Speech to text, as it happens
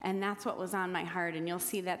And that's what was on my heart, and you'll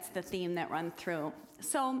see that's the theme that runs through.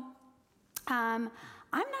 So, I'm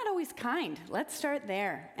not always kind. Let's start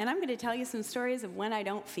there. And I'm going to tell you some stories of when I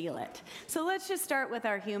don't feel it. So let's just start with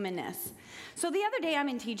our humanness. So the other day I'm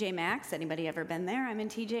in TJ Maxx. Anybody ever been there? I'm in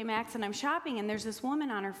TJ Maxx and I'm shopping, and there's this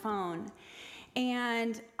woman on her phone.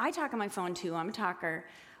 And I talk on my phone too. I'm a talker.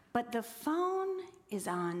 But the phone is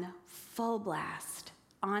on full blast,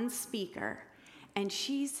 on speaker, and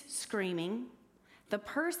she's screaming. The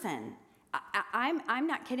person, I'm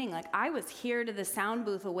not kidding, like I was here to the sound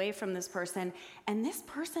booth away from this person, and this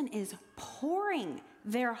person is pouring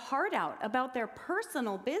their heart out about their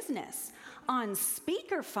personal business on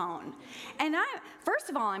speakerphone. And first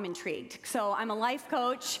of all, I'm intrigued. So I'm a life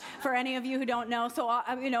coach for any of you who don't know. So,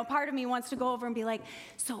 part of me wants to go over and be like,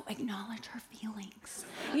 so acknowledge her feelings.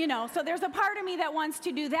 So there's a part of me that wants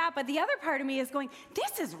to do that. But the other part of me is going,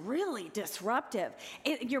 this is really disruptive.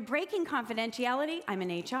 You're breaking confidentiality. I'm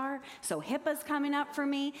in HR, so HIPAA's coming up for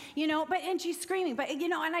me, and she's screaming. But,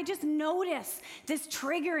 and I just notice this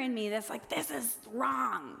trigger in me that's like, this is wrong,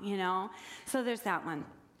 So there's that one.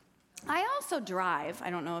 I also drive. I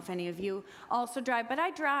don't know if any of you also drive, but I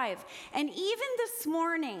drive. And even this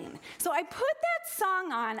morning, so I put that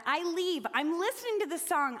song on, I leave, I'm listening to the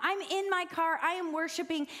song, I'm in my car, I am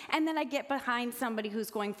worshiping, and then I get behind somebody who's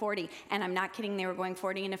going 40. And I'm not kidding, they were going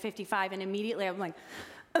 40 in a 55, and immediately I'm like,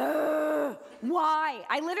 why?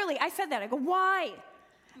 I said that, I go, why?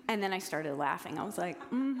 And then I started laughing. I was like,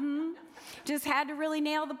 Just had to really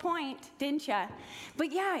nail the point, didn't ya?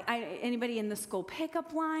 But yeah, anybody in the school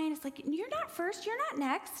pickup line, it's like, you're not first, you're not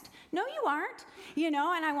next. No, you aren't. And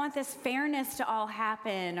I want this fairness to all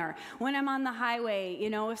happen. Or when I'm on the highway,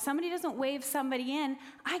 if somebody doesn't wave somebody in,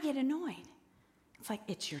 I get annoyed. It's like,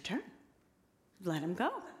 it's your turn. Let them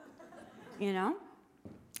go.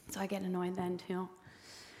 So I get annoyed then too.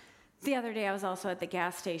 The other day I was also at the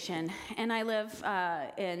gas station, and I live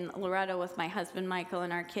in Loretto with my husband Michael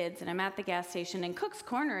and our kids, and I'm at the gas station, and Cook's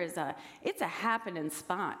Corner it's a happening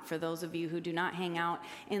spot for those of you who do not hang out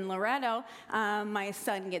in Loretto. My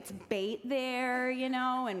son gets bait there,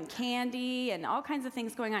 and candy and all kinds of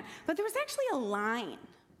things going on. But there was actually a line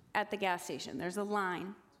at the gas station. There's a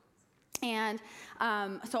line. And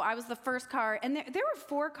so I was the first car, and there were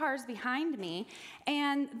 4 cars behind me,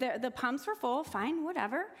 and the pumps were full, fine,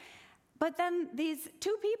 whatever. But then these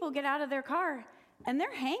 2 people get out of their car, and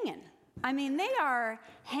they're hanging. I mean, they are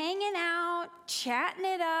hanging out, chatting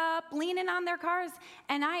it up, leaning on their cars.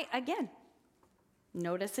 And I, again,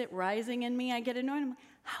 notice it rising in me. I get annoyed. I'm like,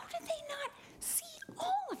 how did they not see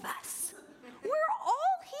all of us? We're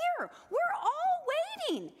all here. We're all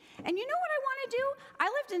waiting. And you know what I want to do? I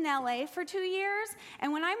lived in LA for 2 years,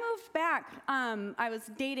 and when I moved back, I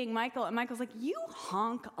was dating Michael, and Michael's like, you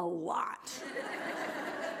honk a lot.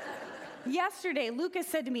 Yesterday, Lucas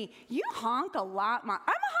said to me, you honk a lot, Mom.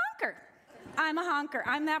 I'm a honker.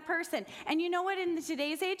 I'm that person. And you know what? In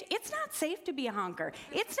today's age, it's not safe to be a honker.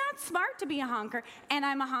 It's not smart to be a honker, and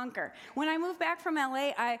I'm a honker. When I moved back from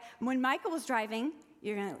LA, when Michael was driving,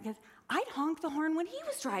 I'd honk the horn when he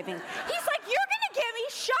was driving. He's like, you're going to get me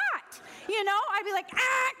shot. I'd be like,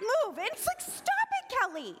 move. And it's like, stop it,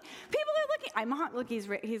 Kelly. People are looking. I'm a honk. Look, he's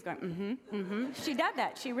going, She did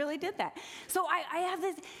that. She really did that. So I have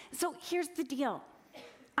this. So here's the deal.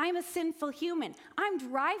 I'm a sinful human. I'm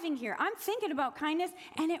driving here. I'm thinking about kindness,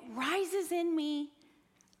 and it rises in me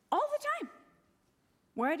all the time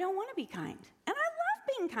where I don't want to be kind. And I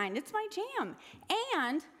love being kind. It's my jam.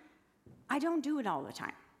 And I don't do it all the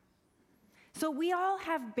time. So we all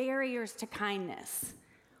have barriers to kindness.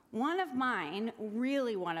 One of mine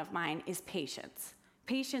is patience.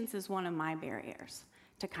 Patience is one of my barriers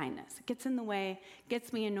to kindness. It gets in the way,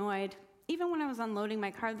 gets me annoyed. Even when I was unloading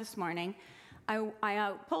my car this morning,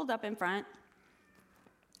 I pulled up in front,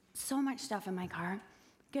 so much stuff in my car,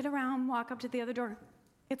 get around, walk up to the other door.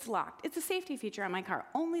 It's locked. It's a safety feature on my car.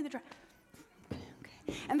 Only the driver.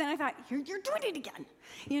 Okay. And then I thought, you're doing it again.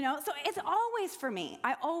 So it's always for me.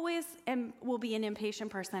 I always will be an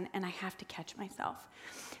impatient person, and I have to catch myself.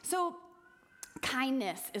 So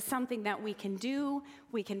kindness is something that we can do,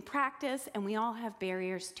 we can practice, and we all have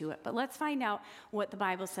barriers to it. But let's find out what the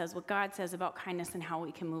Bible says, what God says about kindness and how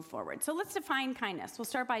we can move forward. So let's define kindness. We'll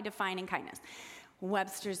start by defining kindness.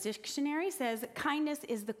 Webster's dictionary says kindness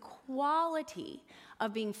is the quality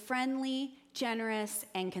of being friendly, generous,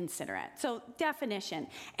 and considerate. So definition.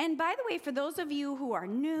 And by the way, for those of you who are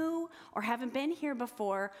new or haven't been here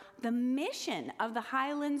before, the mission of the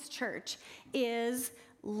Highlands Church is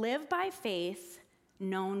live by faith,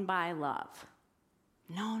 known by love.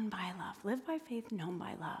 Known by love. Live by faith, known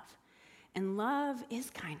by love. And love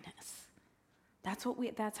is kindness.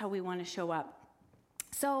 That's how we want to show up.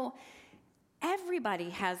 So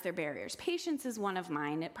everybody has their barriers. Patience is one of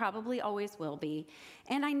mine. It probably always will be.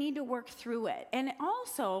 And I need to work through it. And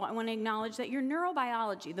also, I want to acknowledge that your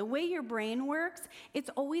neurobiology, the way your brain works,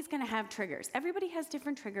 it's always going to have triggers. Everybody has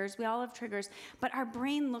different triggers. We all have triggers. But our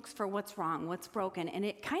brain looks for what's wrong, what's broken. And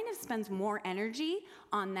it kind of spends more energy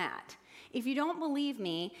on that. If you don't believe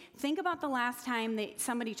me, think about the last time that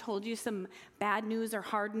somebody told you some bad news or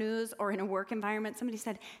hard news, or in a work environment, somebody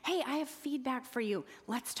said, hey, I have feedback for you.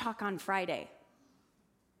 Let's talk on Friday.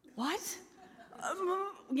 What?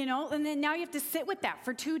 And then now you have to sit with that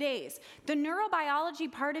for 2 days. The neurobiology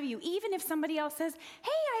part of you, even if somebody else says, hey,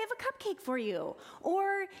 I have a cupcake for you,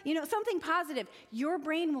 or, something positive, your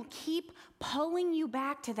brain will keep pulling you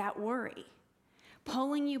back to that worry,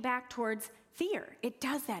 pulling you back towards fear. It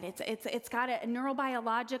does that. It's got a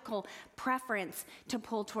neurobiological preference to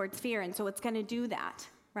pull towards fear, and so it's going to do that,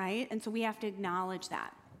 right? And so we have to acknowledge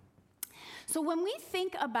that. So when we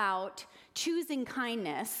think about choosing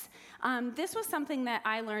kindness, this was something that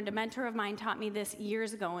I learned. A mentor of mine taught me this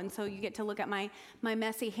years ago, and so you get to look at my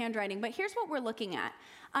messy handwriting. But here's what we're looking at.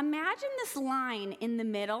 Imagine this line in the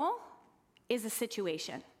middle is a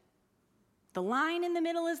situation. The line in the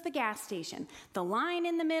middle is the gas station. The line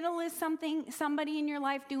in the middle is somebody in your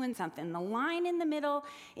life doing something. The line in the middle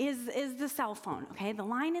is the cell phone, okay? The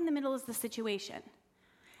line in the middle is the situation.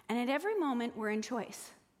 And at every moment, we're in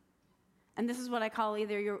choice. And this is what I call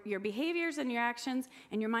either your behaviors and your actions,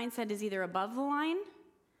 and your mindset is either above the line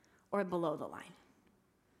or below the line.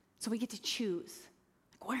 So we get to choose.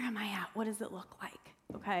 Like, where am I at? What does it look like?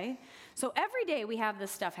 Okay? So every day we have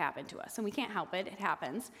this stuff happen to us, and we can't help it. It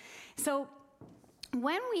happens. So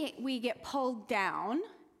when we get pulled down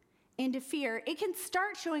into fear, it can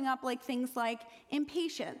start showing up like things like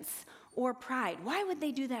impatience or pride. Why would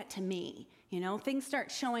they do that to me? Things start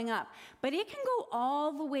showing up. But it can go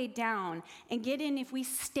all the way down and get in, if we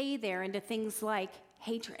stay there, into things like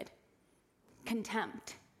hatred,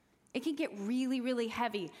 contempt. It can get really, really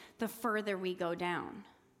heavy the further we go down.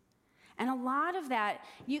 And a lot of that,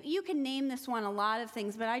 you can name this one a lot of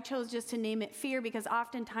things, but I chose just to name it fear because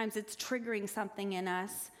oftentimes it's triggering something in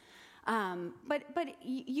us. But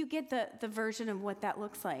you get the version of what that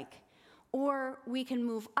looks like. Or we can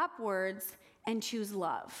move upwards and choose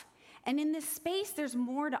love. And in this space, there's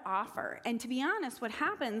more to offer. And to be honest, what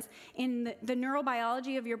happens in the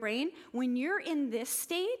neurobiology of your brain, when you're in this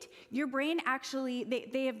state, your brain actually,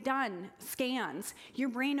 they have done scans, your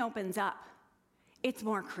brain opens up. It's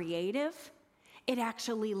more creative. It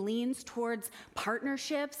actually leans towards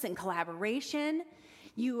partnerships and collaboration.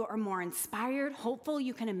 You are more inspired, hopeful.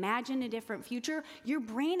 You can imagine a different future. Your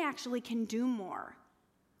brain actually can do more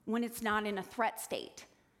when it's not in a threat state.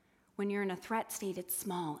 When you're in a threat state, it's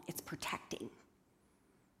small, it's protecting.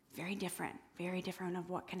 Very different of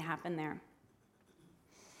what can happen there.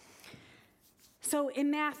 So in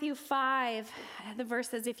Matthew 5, the verse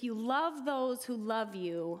says, if you love those who love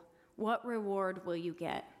you, what reward will you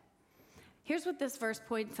get? Here's what this verse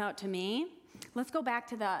points out to me. Let's go back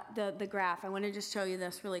to the graph. I want to just show you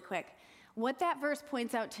this really quick. What that verse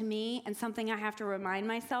points out to me, and something I have to remind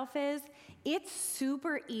myself, is it's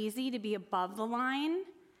super easy to be above the line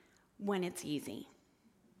when it's easy.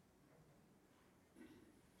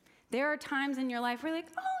 There are times in your life where you're like,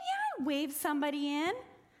 oh yeah, I waved somebody in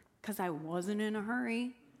because I wasn't in a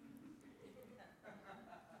hurry.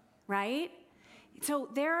 Right? So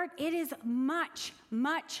it is much,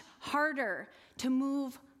 much harder to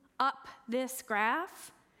move up this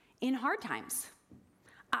graph in hard times.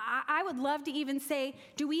 I would love to even say,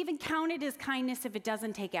 do we even count it as kindness if it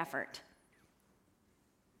doesn't take effort?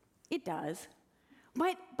 It does.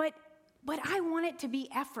 But I want it to be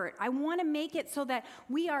effort. I want to make it so that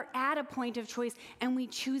we are at a point of choice and we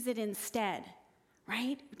choose it instead,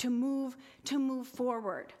 right? To move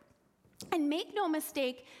forward. And make no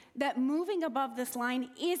mistake that moving above this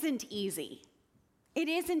line isn't easy. It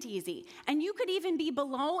isn't easy. And you could even be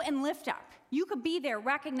below and lift up. You could be there,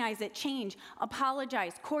 recognize it, change,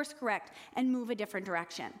 apologize, course correct, and move a different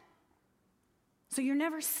direction. So you're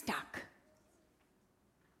never stuck.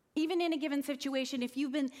 Even in a given situation, if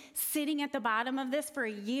you've been sitting at the bottom of this for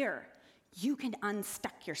a year, you can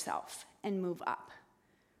unstuck yourself and move up,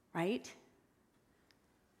 right?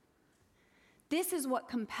 This is what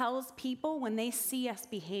compels people when they see us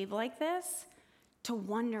behave like this to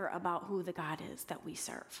wonder about who the God is that we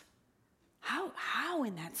serve. How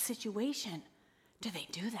in that situation do they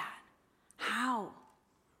do that? How?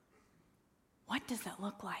 What does that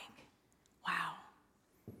look like? Wow.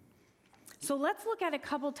 So let's look at a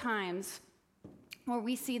couple times where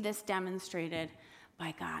we see this demonstrated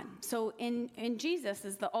by God. So in Jesus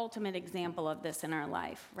is the ultimate example of this in our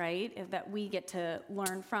life, right? That we get to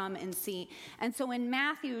learn from and see. And so in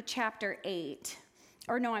Matthew chapter 8,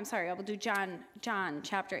 I will do John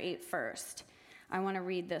chapter 8 first. I want to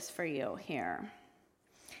read this for you here.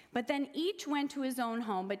 But then each went to his own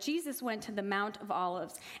home, but Jesus went to the Mount of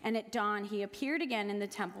Olives, and at dawn he appeared again in the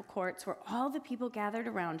temple courts where all the people gathered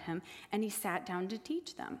around him, and he sat down to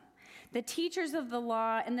teach them. The teachers of the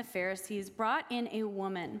law and the Pharisees brought in a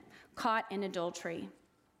woman caught in adultery.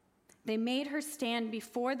 They made her stand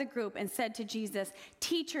before the group and said to Jesus,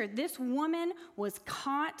 "Teacher, this woman was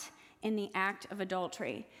caught in the act of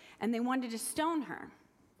adultery." And they wanted to stone her.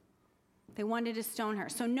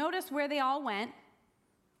 So notice where they all went.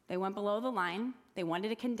 They went below the line. They wanted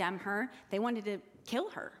to condemn her. They wanted to kill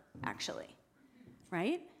her, actually,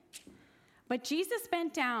 right? But Jesus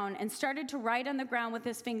bent down and started to write on the ground with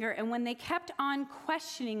his finger, and when they kept on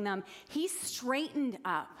questioning them, he straightened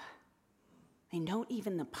up. And note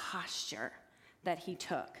even the posture that he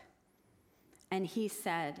took. And he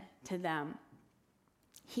said to them,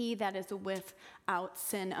 "He that is without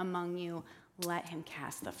sin among you, let him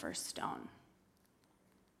cast the first stone."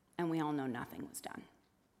 And we all know nothing was done.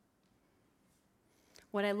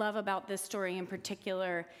 What I love about this story in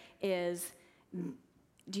particular is,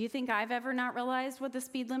 do you think I've ever not realized what the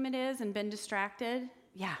speed limit is and been distracted?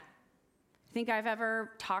 Yeah. Think I've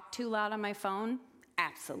ever talked too loud on my phone?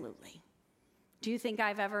 Absolutely. Do you think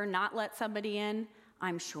I've ever not let somebody in?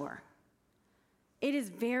 I'm sure. It is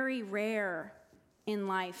very rare in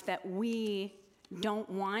life that we don't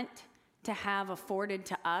want to have afforded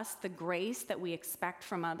to us the grace that we expect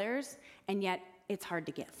from others, and yet it's hard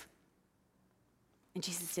to give. And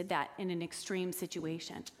Jesus did that in an extreme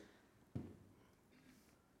situation.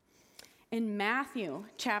 In Matthew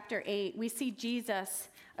chapter 8, we see Jesus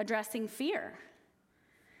addressing fear.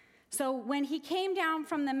 So when he came down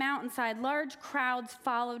from the mountainside, large crowds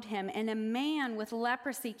followed him, and a man with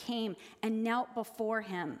leprosy came and knelt before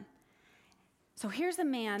him. So here's a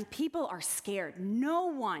man, people are scared. No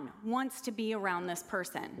one wants to be around this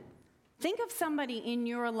person. Think of somebody in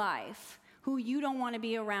your life who you don't want to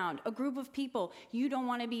be around, a group of people you don't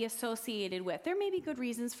want to be associated with. There may be good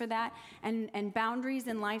reasons for that, and boundaries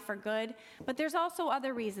in life are good, but there's also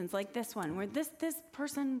other reasons, like this one, where this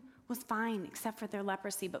person was fine except for their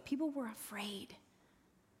leprosy, but people were afraid.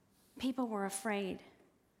 People were afraid.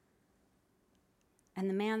 And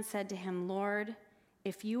the man said to him, "Lord,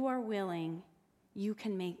 if you are willing, you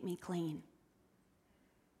can make me clean."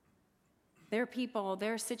 There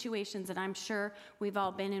are situations that I'm sure we've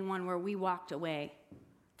all been in one where we walked away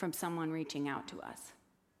from someone reaching out to us.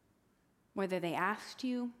 Whether they asked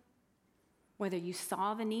you, whether you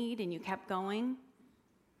saw the need and you kept going.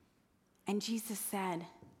 And Jesus said,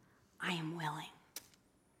 "I am willing."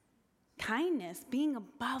 Kindness, being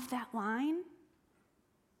above that line,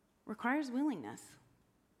 requires willingness.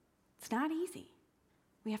 It's not easy.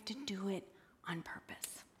 We have to do it on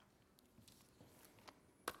purpose.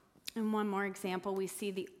 And one more example, we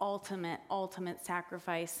see the ultimate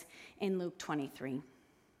sacrifice in Luke 23.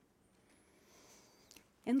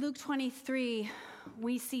 In Luke 23,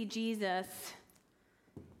 we see Jesus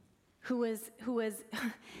who has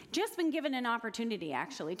just been given an opportunity,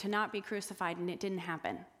 actually, to not be crucified, and it didn't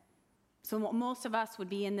happen. So most of us would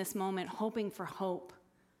be in this moment hoping for hope.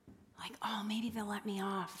 Like, oh, maybe they'll let me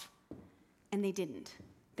off. And they didn't.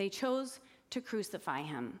 They chose to crucify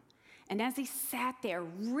him. And as he sat there,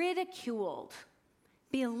 ridiculed,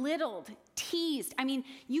 belittled, teased, I mean,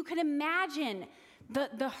 you could imagine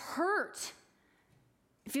the hurt.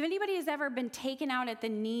 If anybody has ever been taken out at the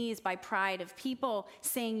knees by pride of people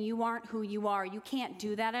saying you aren't who you are, you can't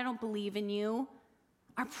do that, I don't believe in you,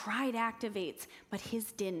 our pride activates, but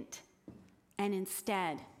his didn't. And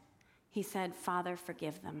instead, he said, "Father,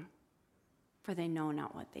 forgive them, for they know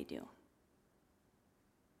not what they do."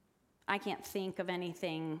 I can't think of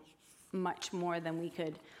anything much more than we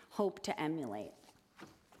could hope to emulate.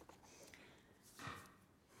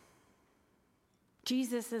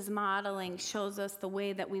 Jesus' modeling shows us the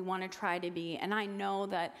way that we want to try to be. And I know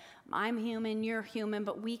that I'm human, you're human,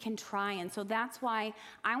 but we can try. And so that's why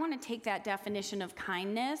I want to take that definition of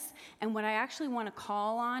kindness, and what I actually want to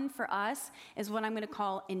call on for us is what I'm going to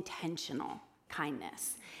call intentional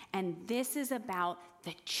kindness. And this is about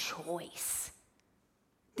the choice.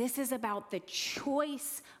 This is about the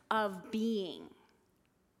choice of being.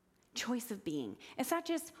 Choice of being. It's not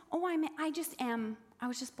just, oh, I just am. I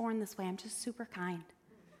was just born this way. I'm just super kind.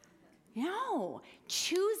 No.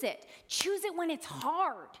 Choose it. Choose it when it's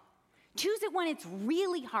hard. Choose it when it's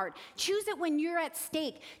really hard. Choose it when you're at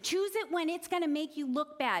stake. Choose it when it's going to make you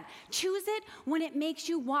look bad. Choose it when it makes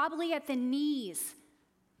you wobbly at the knees.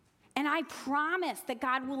 And I promise that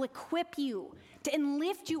God will equip you and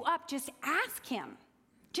lift you up. Just ask him.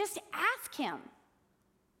 Just ask him.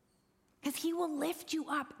 Because he will lift you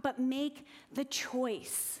up, but make the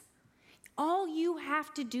choice. All you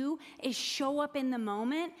have to do is show up in the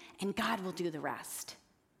moment, and God will do the rest.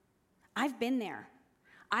 I've been there.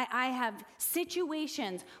 I have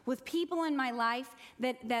situations with people in my life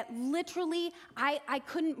that literally I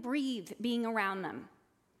couldn't breathe being around them.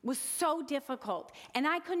 It was so difficult, and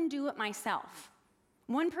I couldn't do it myself.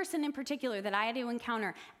 One person in particular that I had to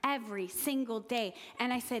encounter every single day,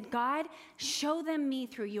 and I said, God, show them me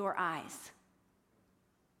through your eyes.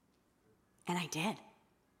 And I did.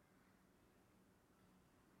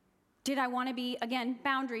 Did I want to be, again,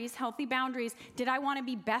 boundaries, healthy boundaries, did I want to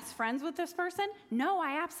be best friends with this person? No,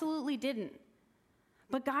 I absolutely didn't.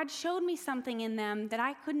 But God showed me something in them that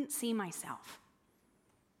I couldn't see myself.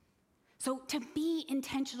 So to be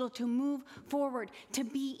intentional, to move forward, to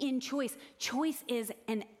be in choice. Choice is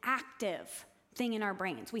an active thing in our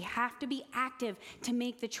brains. We have to be active to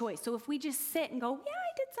make the choice. So if we just sit and go, yeah,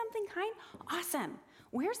 I did something kind, awesome.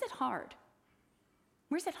 Where's it hard?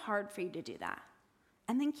 Where's it hard for you to do that?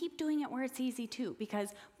 And then keep doing it where it's easy too, because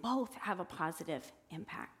both have a positive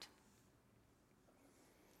impact.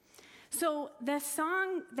 So the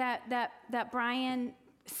song that Brian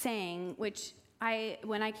sang, which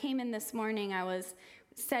when I came in this morning, I was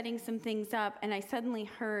setting some things up, and I suddenly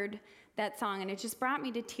heard that song, and it just brought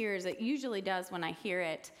me to tears. It usually does when I hear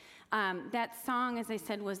it. That song, as I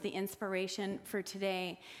said, was the inspiration for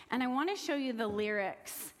today. And I want to show you the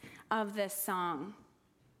lyrics of this song.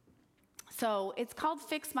 So it's called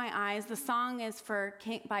Fix My Eyes. The song is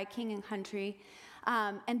by King and Country.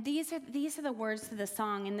 And these are the words to the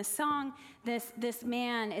song. In the song, this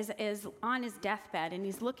man is on his deathbed, and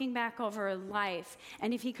he's looking back over life.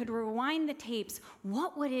 And if he could rewind the tapes,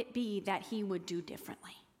 what would it be that he would do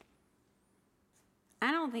differently?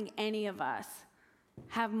 I don't think any of us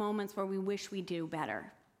have moments where we wish we do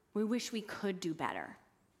better. We wish we could do better,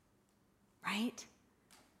 right?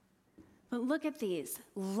 But look at these.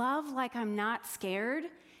 Love like I'm not scared.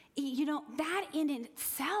 You know, that in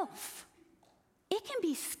itself, it can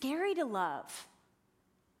be scary to love.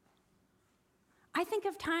 I think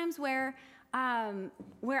of times where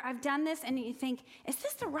I've done this and you think, is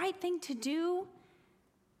this the right thing to do?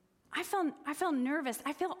 I feel nervous.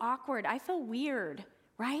 I feel awkward. I feel weird,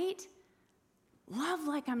 right? Love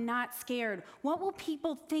like I'm not scared. What will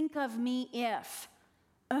people think of me if?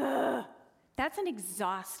 That's an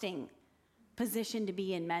exhausting position to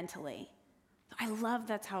be in mentally. I love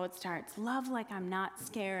that's how it starts. Love like I'm not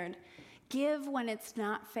scared. Give when it's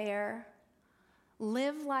not fair.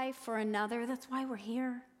 Live life for another. That's why we're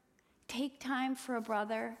here. Take time for a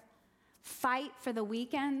brother. Fight for the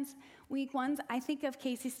weak ones. I think of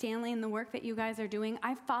Casey Stanley and the work that you guys are doing.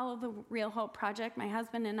 I follow the Real Hope Project. My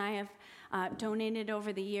husband and I have donated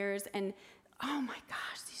over the years. And oh my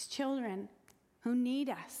gosh, these children who need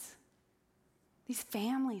us. These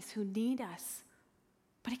families who need us.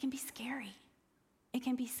 But it can be scary. It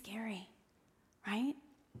can be scary, right?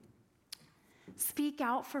 Speak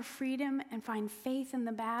out for freedom and find faith in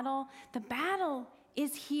the battle. The battle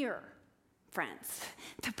is here, friends.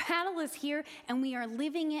 The battle is here, and we are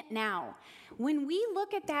living it now. When we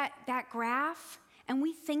look at that graph and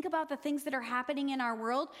we think about the things that are happening in our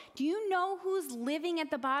world, do you know who's living at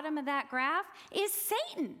the bottom of that graph? Is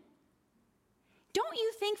Satan. Don't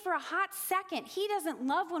you think for a hot second he doesn't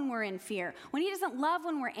love when we're in fear, when he doesn't love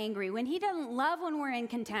when we're angry, when he doesn't love when we're in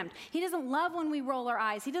contempt, he doesn't love when we roll our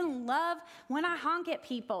eyes, he doesn't love when I honk at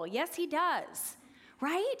people. Yes, he does,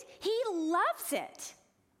 right? He loves it.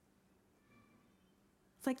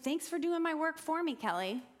 It's like, thanks for doing my work for me,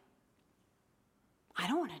 Kelly. I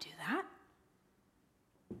don't want to do that.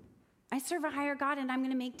 I serve a higher God, and I'm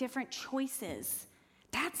going to make different choices.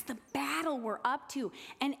 That's the battle we're up to.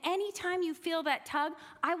 And anytime you feel that tug,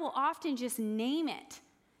 I will often just name it.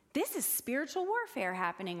 This is spiritual warfare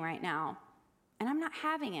happening right now. And I'm not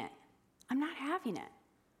having it. I'm not having it.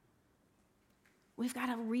 We've got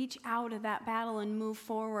to reach out of that battle and move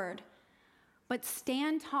forward. But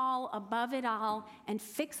stand tall above it all and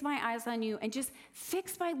fix my eyes on you, and just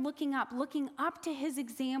fix by looking up to his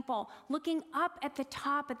example, looking up at the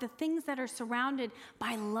top, at the things that are surrounded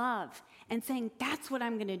by love, and saying, that's what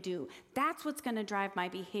I'm going to do. That's what's going to drive my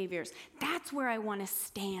behaviors. That's where I want to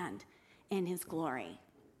stand in his glory.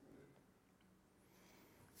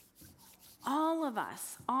 All of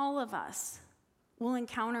us will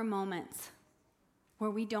encounter moments where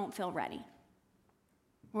we don't feel ready,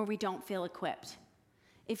 where we don't feel equipped.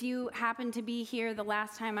 If you happen to be here the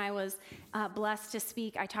last time I was blessed to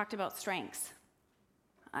speak, I talked about strengths.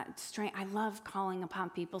 strength. I love calling upon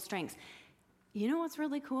people's strengths. You know what's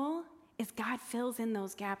really cool? Is God fills in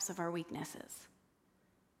those gaps of our weaknesses.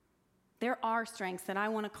 There are strengths that I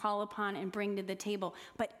want to call upon and bring to the table.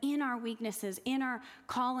 But in our weaknesses, in our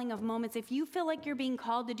calling of moments, if you feel like you're being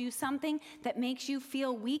called to do something that makes you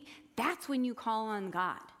feel weak, that's when you call on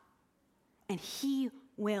God. And He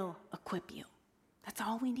will equip you. That's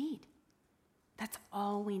all we need. That's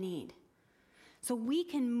all we need. So we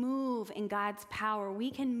can move in God's power.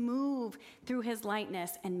 We can move through His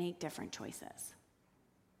lightness and make different choices.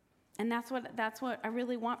 And that's what I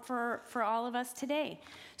really want for all of us today.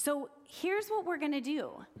 So here's what we're going to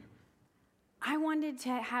do. I wanted to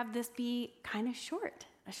have this be kind of short,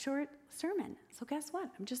 a short sermon. So guess what?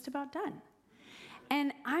 I'm just about done.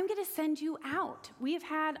 And I'm going to send you out. We have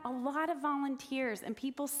had a lot of volunteers and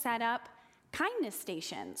people set up kindness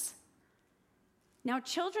stations. Now,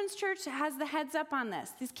 Children's Church has the heads up on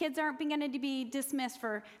this. These kids aren't going to be dismissed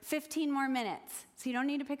for 15 more minutes. So you don't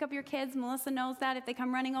need to pick up your kids. Melissa knows that. If they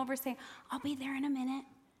come running over, say, I'll be there in a minute.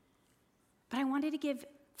 But I wanted to give,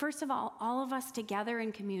 first of all of us together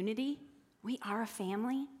in community. We are a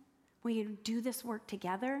family. We do this work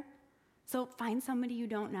together. So find somebody you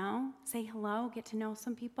don't know. Say hello. Get to know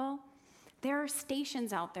some people. There are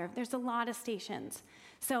stations out there. There's a lot of stations.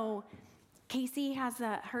 So Casey has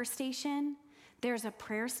her station. There's a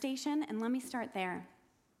prayer station, and let me start there.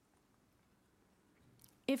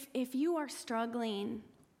 If you are struggling,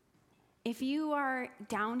 if you are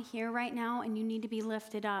down here right now and you need to be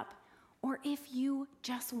lifted up, or if you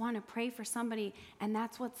just want to pray for somebody and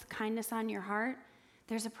that's what's kindness on your heart,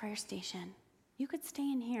 there's a prayer station. You could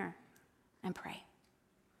stay in here and pray.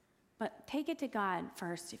 But take it to God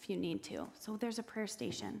first if you need to. So there's a prayer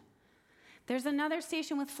station. There's another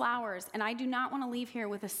station with flowers, and I do not want to leave here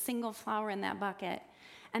with a single flower in that bucket.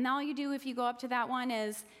 And all you do if you go up to that one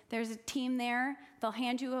is there's a team there. They'll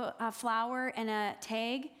hand you a flower and a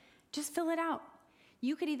tag. Just fill it out.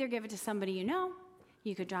 You could either give it to somebody you know.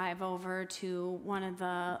 You could drive over to one of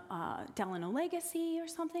the Delano Legacy or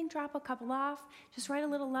something, drop a couple off. Just write a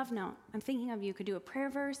little love note. I'm thinking of you. You could do a prayer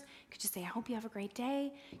verse. You could just say, I hope you have a great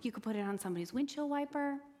day. You could put it on somebody's windshield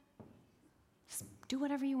wiper. Just do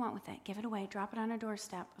whatever you want with it. Give it away. Drop it on a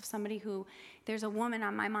doorstep of somebody who, there's a woman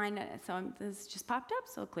on my mind, so this just popped up,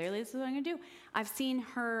 so clearly this is what I'm going to do. I've seen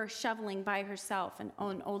her shoveling by herself, an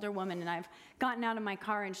older woman, and I've gotten out of my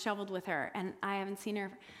car and shoveled with her, and I haven't seen her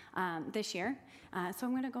this year. So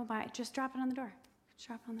I'm going to go by, just drop it on the door. Just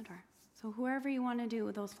drop it on the door. So whoever you want to do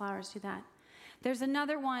with those flowers, do that. There's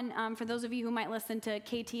another one, for those of you who might listen to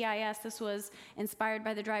KTIS, this was inspired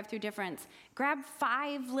by the Drive-Through Difference. Grab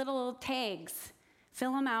 5 little tags,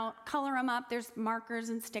 fill them out, color them up. There's markers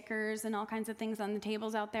and stickers and all kinds of things on the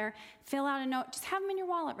tables out there. Fill out a note. Just have them in your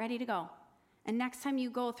wallet ready to go. And next time you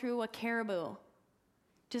go through a Caribou,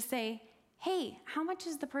 just say, hey, how much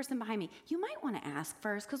is the person behind me? You might want to ask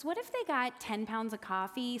first, because what if they got 10 pounds of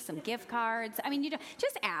coffee, some gift cards? I mean,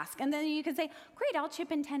 just ask, and then you can say, great, I'll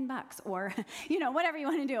chip in $10, or, whatever you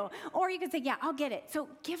want to do. Or you could say, yeah, I'll get it. So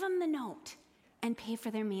give them the note and pay for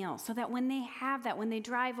their meal, so that when they have that, when they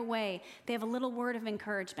drive away, they have a little word of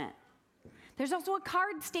encouragement. There's also a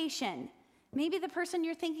card station. Maybe the person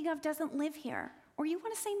you're thinking of doesn't live here, or you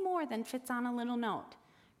want to say more than fits on a little note.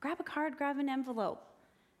 Grab a card, grab an envelope.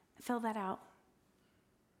 Fill that out.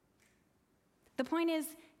 The point is,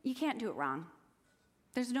 you can't do it wrong.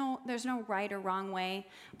 There's no right or wrong way,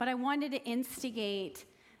 but I wanted to instigate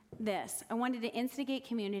this. I wanted to instigate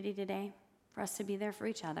community today for us to be there for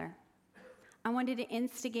each other. I wanted to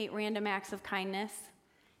instigate random acts of kindness.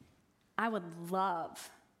 I would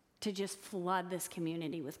love to just flood this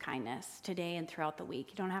community with kindness today and throughout the week.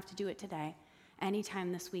 You don't have to do it today.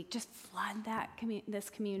 Anytime this week, just flood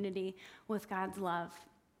this community with God's love.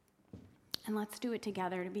 And let's do it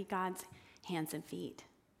together to be God's hands and feet.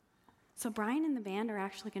 So Brian and the band are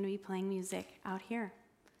actually going to be playing music out here.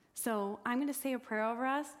 So I'm going to say a prayer over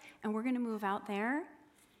us, and we're going to move out there.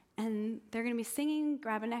 And they're going to be singing,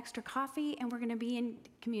 grab an extra coffee, and we're going to be in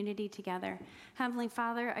community together. Heavenly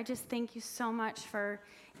Father, I just thank you so much for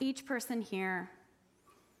each person here.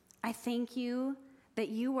 I thank you that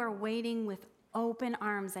you are waiting with open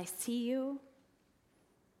arms. I see you.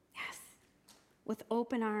 Yes. With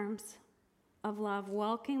open arms of love,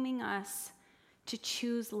 welcoming us to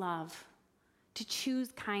choose love, to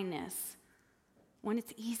choose kindness when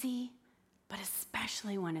it's easy, but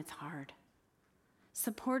especially when it's hard.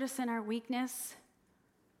 Support us in our weakness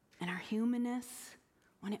and our humanness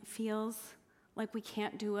when it feels like we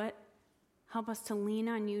can't do it. Help us to lean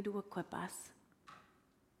on you to equip us.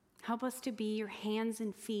 Help us to be your hands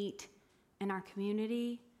and feet in our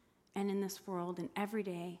community and in this world, and every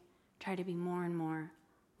day try to be more and more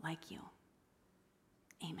like you.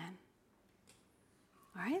 Amen.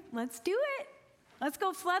 All right, let's do it. Let's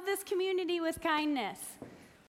go flood this community with kindness.